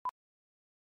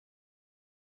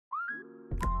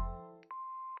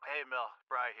Hey, Mel.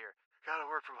 Bri here. Gotta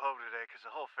work from home today because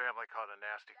the whole family caught a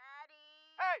nasty... Daddy!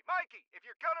 Hey, Mikey! If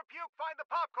you're gonna puke, find the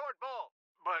popcorn bowl!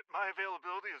 But my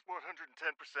availability is 110%.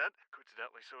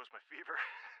 Coincidentally, so is my fever.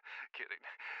 Kidding.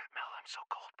 Mel, I'm so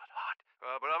cold but hot.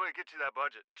 But I'm gonna get you that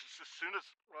budget just as soon as...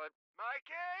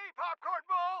 Mikey! Popcorn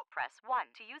bowl! Press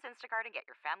 1 to use Instacart and get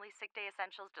your family's sick day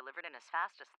essentials delivered in as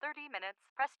fast as 30 minutes.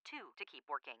 Press 2 to keep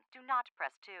working. Do not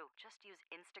press 2. Just use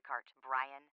Instacart,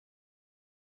 Brian.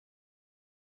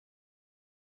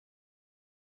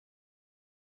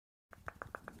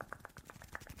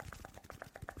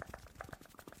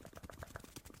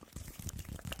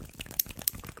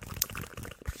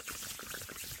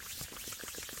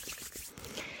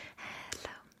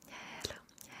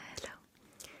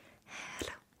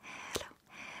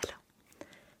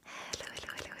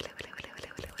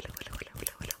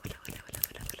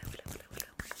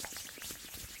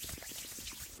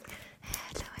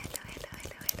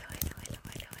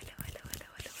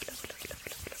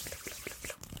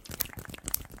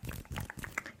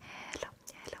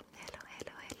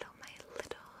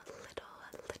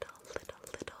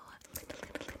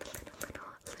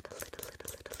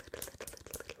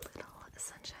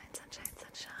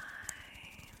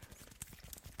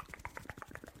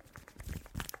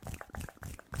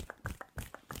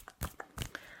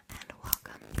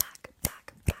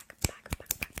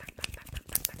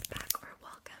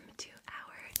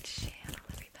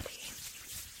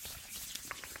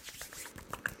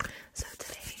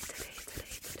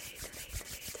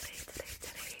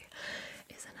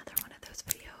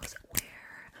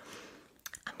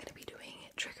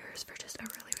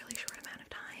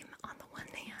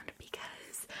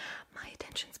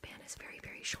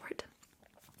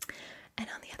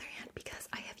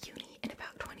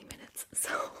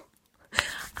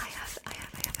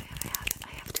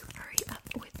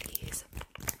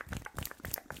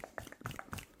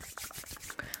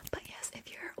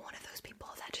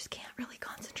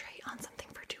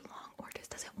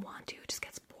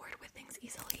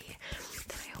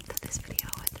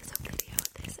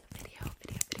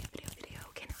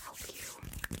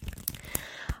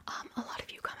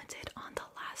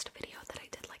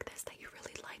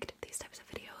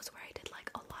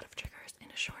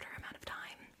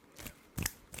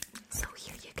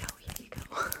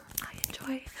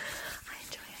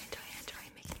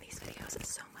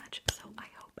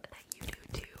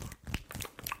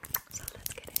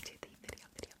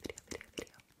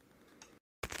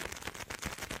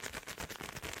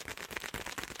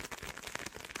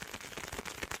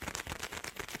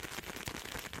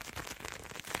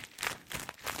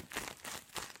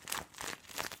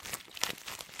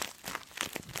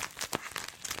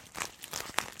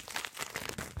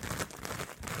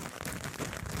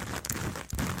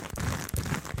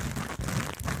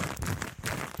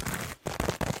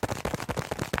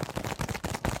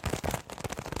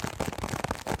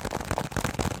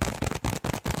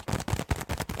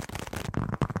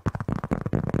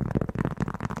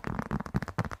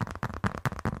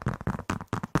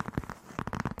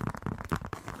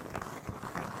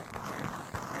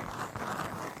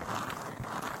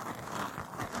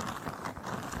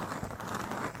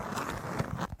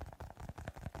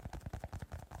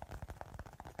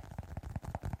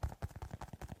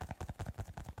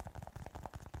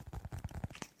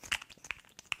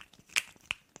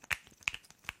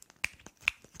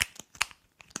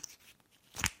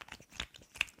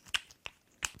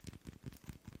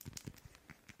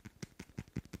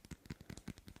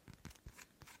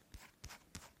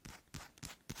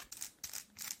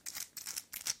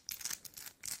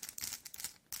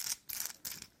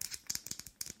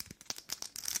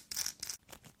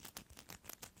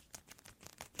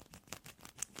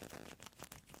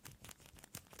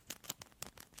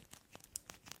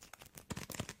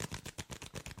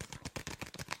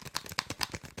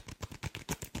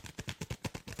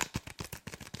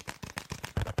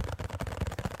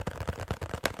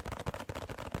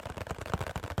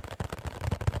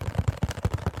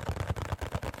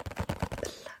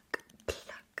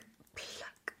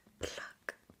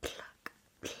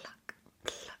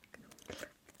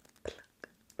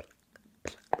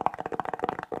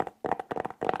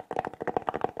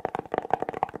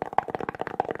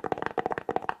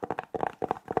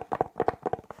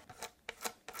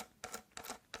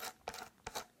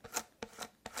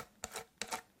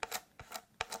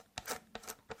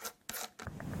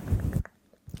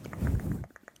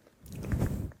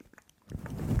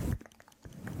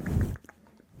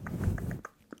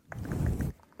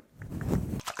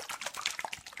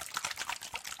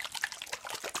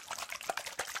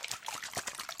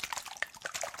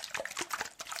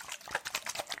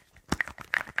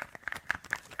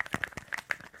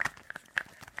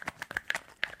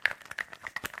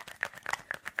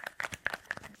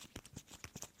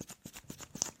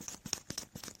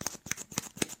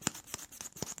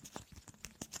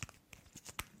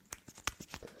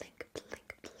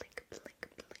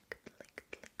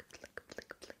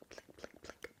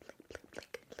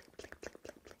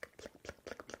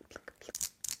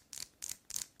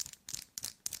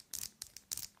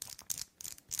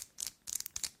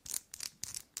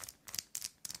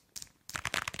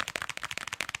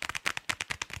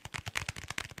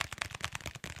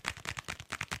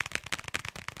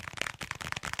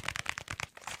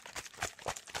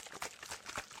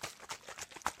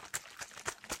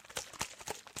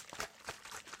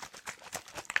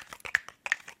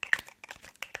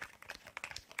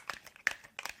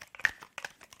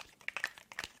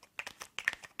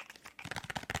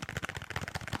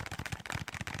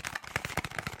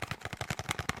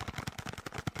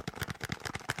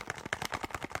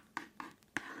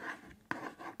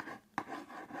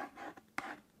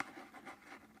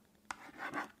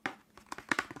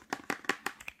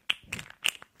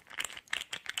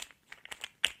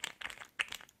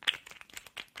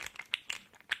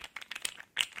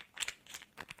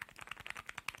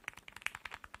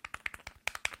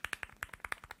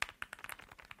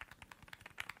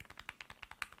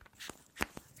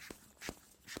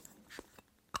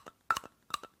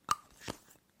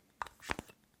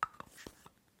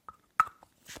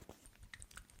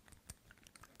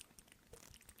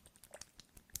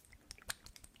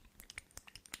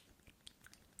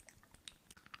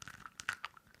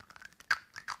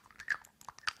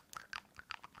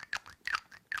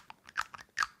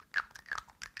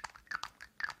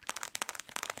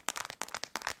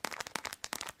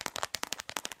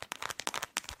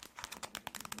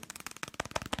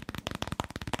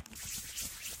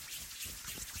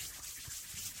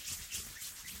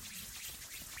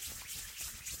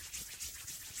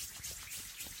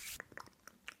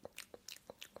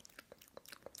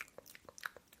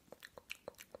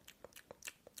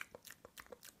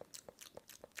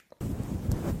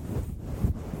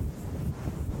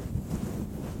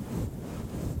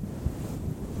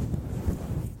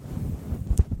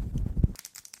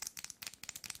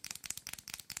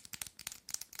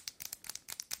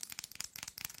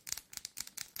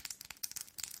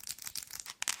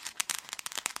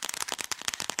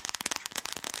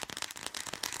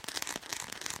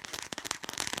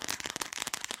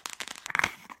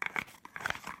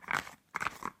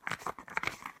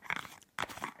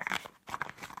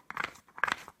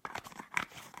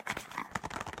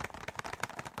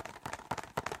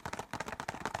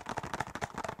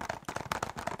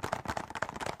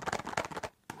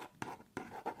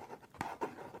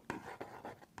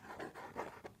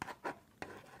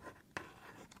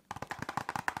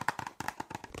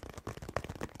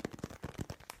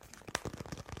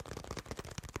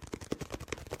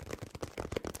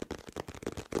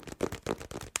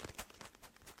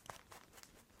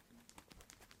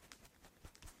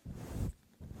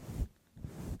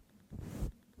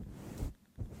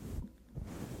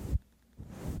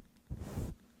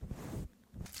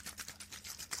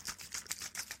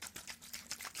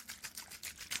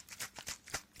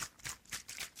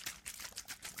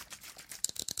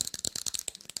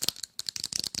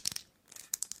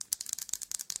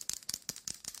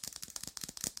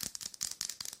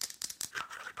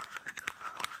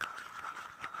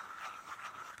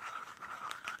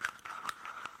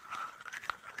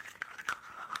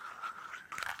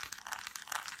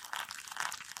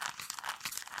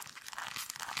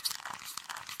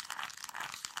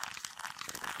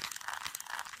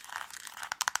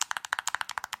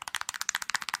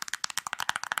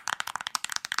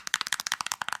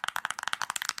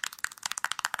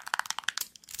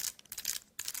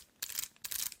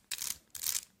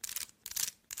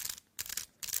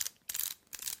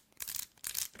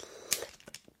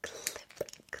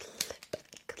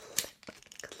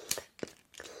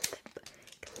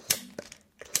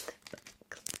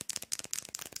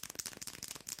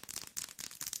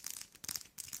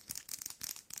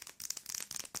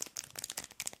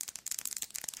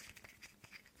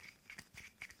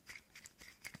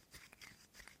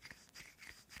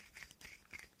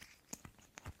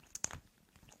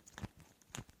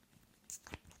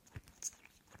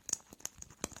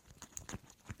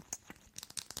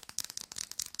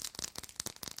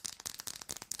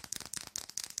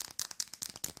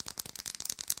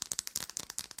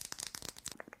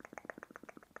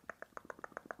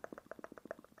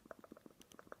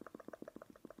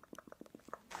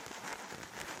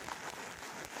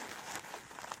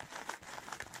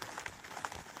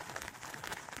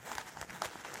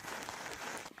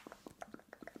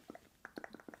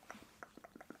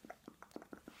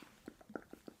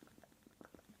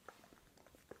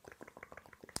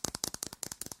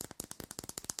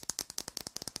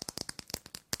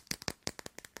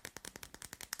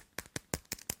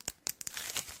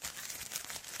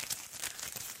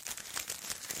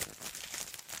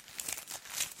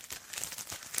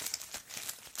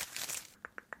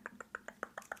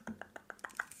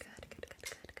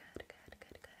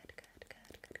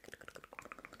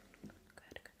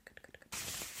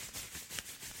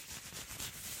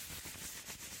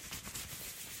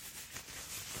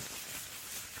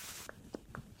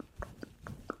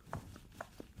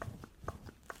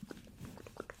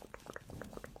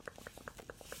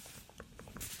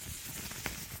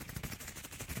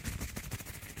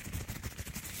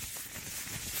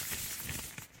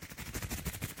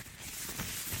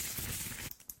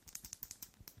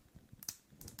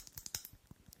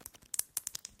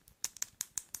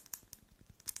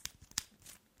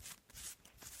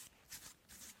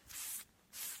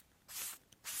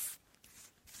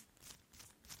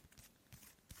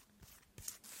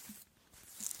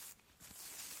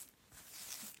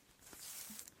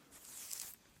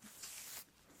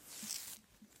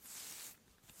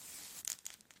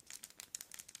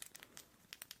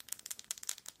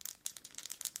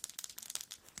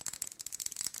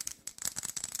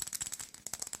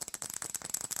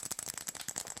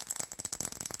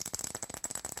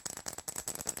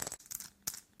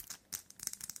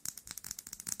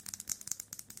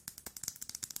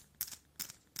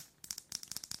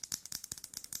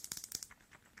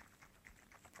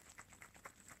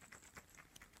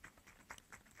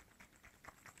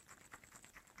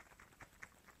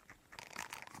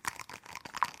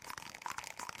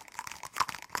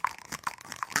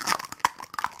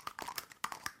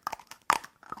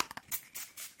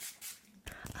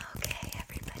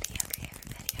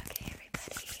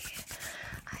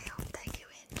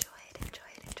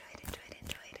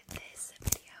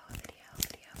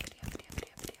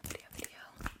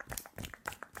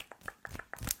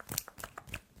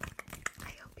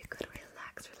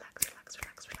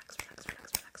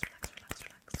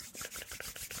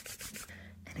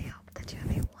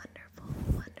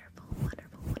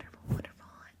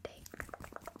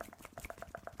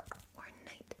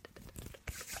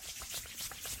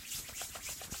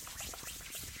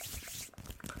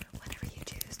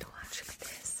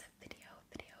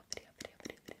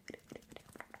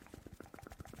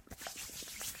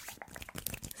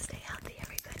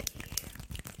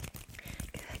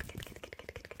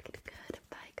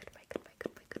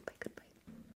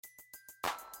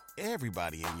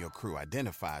 Everybody in your crew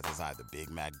identifies as either Big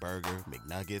Mac Burger,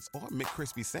 McNuggets, or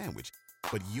McCrispy Sandwich.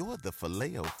 But you're the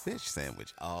Filet-O-Fish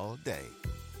Sandwich all day.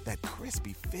 That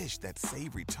crispy fish, that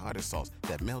savory tartar sauce,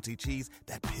 that melty cheese,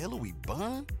 that pillowy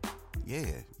bun.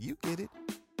 Yeah, you get it.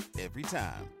 Every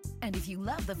time. And if you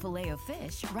love the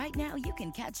Filet-O-Fish, right now you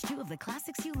can catch 2 of the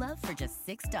classics you love for just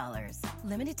 $6.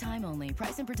 Limited time only.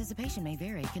 Price and participation may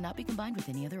vary. Cannot be combined with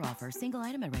any other offer. Single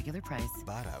item at regular price.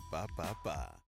 Ba-da-ba-ba-ba.